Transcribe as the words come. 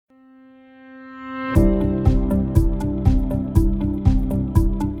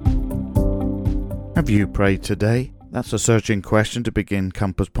Have you prayed today? That's a searching question to begin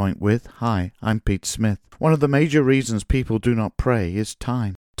Compass Point with. Hi, I'm Pete Smith. One of the major reasons people do not pray is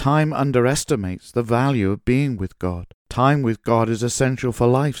time. Time underestimates the value of being with God. Time with God is essential for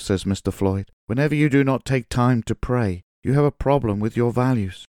life, says Mr. Floyd. Whenever you do not take time to pray, you have a problem with your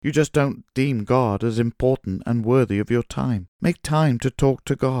values. You just don't deem God as important and worthy of your time. Make time to talk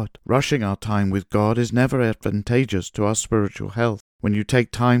to God. Rushing our time with God is never advantageous to our spiritual health. When you take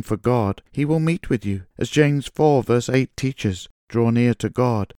time for God, He will meet with you. As James 4 verse 8 teaches, draw near to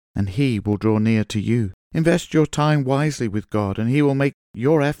God, and He will draw near to you. Invest your time wisely with God, and He will make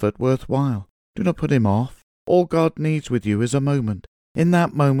your effort worthwhile. Do not put Him off. All God needs with you is a moment. In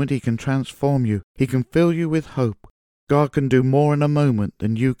that moment He can transform you. He can fill you with hope. God can do more in a moment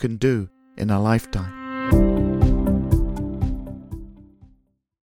than you can do in a lifetime.